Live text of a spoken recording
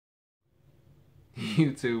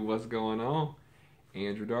YouTube, what's going on?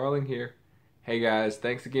 Andrew Darling here. Hey guys,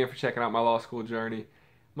 thanks again for checking out my law school journey.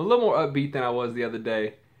 I'm a little more upbeat than I was the other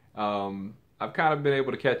day. I've kind of been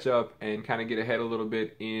able to catch up and kind of get ahead a little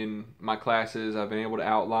bit in my classes. I've been able to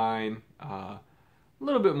outline a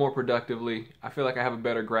little bit more productively. I feel like I have a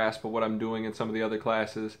better grasp of what I'm doing in some of the other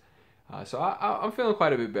classes. So I'm feeling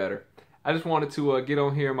quite a bit better. I just wanted to get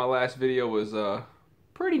on here. My last video was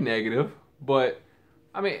pretty negative, but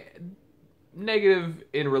I mean, negative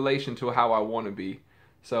in relation to how I want to be.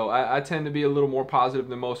 So I tend to be a little more positive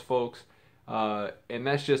than most folks. And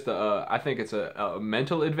that's just, I think it's a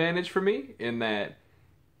mental advantage for me in that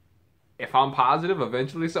if I'm positive,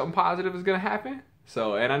 eventually something positive is going to happen.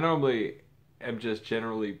 So, and I normally am just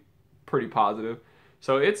generally pretty positive.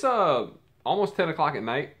 So it's almost 10 o'clock at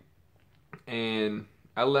night. And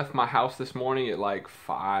I left my house this morning at like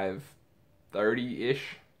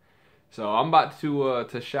 5:30-ish. So I'm about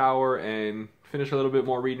to shower and finish a little bit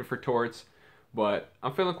more reading for torts, but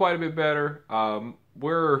I'm feeling quite a bit better.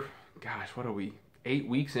 Gosh, what are we? 8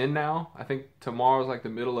 weeks in now. I think tomorrow's like the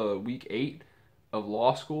middle of week 8 of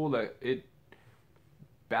law school. That it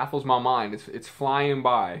baffles my mind. It's flying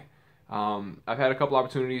by. I've had a couple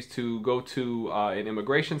opportunities to go to an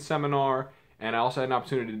immigration seminar, and I also had an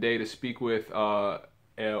opportunity today to speak with an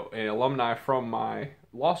alumni from my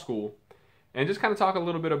law school and just kind of talk a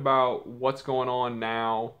little bit about what's going on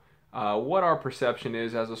now, what our perception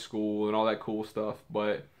is as a school, and all that cool stuff.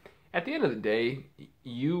 But at the end of the day,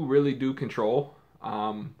 you really do control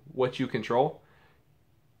what you control.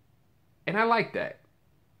 And I like that.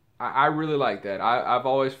 I really like that. I've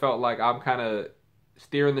always felt like I'm kind of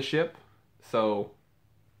steering the ship. So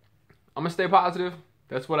I'm going to stay positive.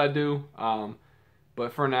 That's what I do.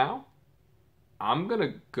 But for now, I'm going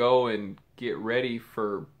to go and get ready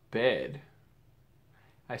for bed.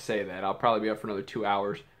 I say that. I'll probably be up for another 2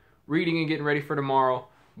 hours reading and getting ready for tomorrow.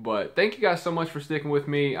 But thank you guys so much for sticking with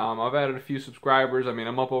me. I've added a few subscribers. I mean,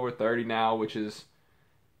 I'm up over 30 now, which is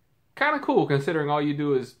kind of cool considering all you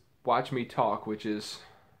do is watch me talk, which is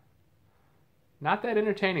not that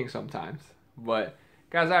entertaining sometimes. But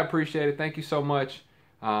guys, I appreciate it. Thank you so much.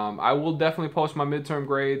 I will definitely post my midterm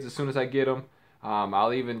grades as soon as I get them.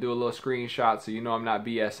 I'll even do a little screenshot so you know I'm not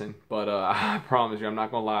BSing. But I promise you, I'm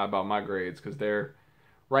not going to lie about my grades because they're,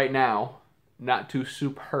 right now, not too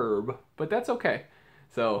superb. But that's okay.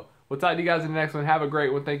 So we'll talk to you guys in the next one. Have a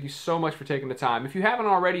great one. Thank you so much for taking the time. If you haven't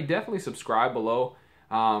already, definitely subscribe below.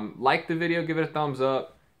 Like the video, give it a thumbs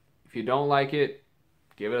up. If you don't like it,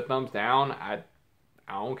 give it a thumbs down. I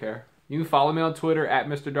don't care. You can follow me on Twitter at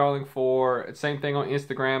Mr. Darling4. Same thing on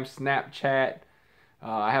Instagram, Snapchat.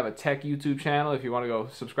 I have a tech YouTube channel if you want to go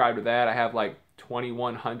subscribe to that. I have like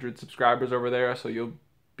 2,100 subscribers over there, so you'll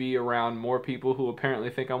be around more people who apparently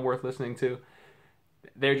think I'm worth listening to.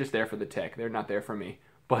 They're just there for the tech. They're not there for me.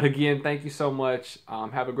 But again, thank you so much.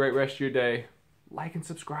 Have a great rest of your day. Like and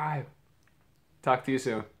subscribe. Talk to you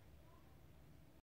soon.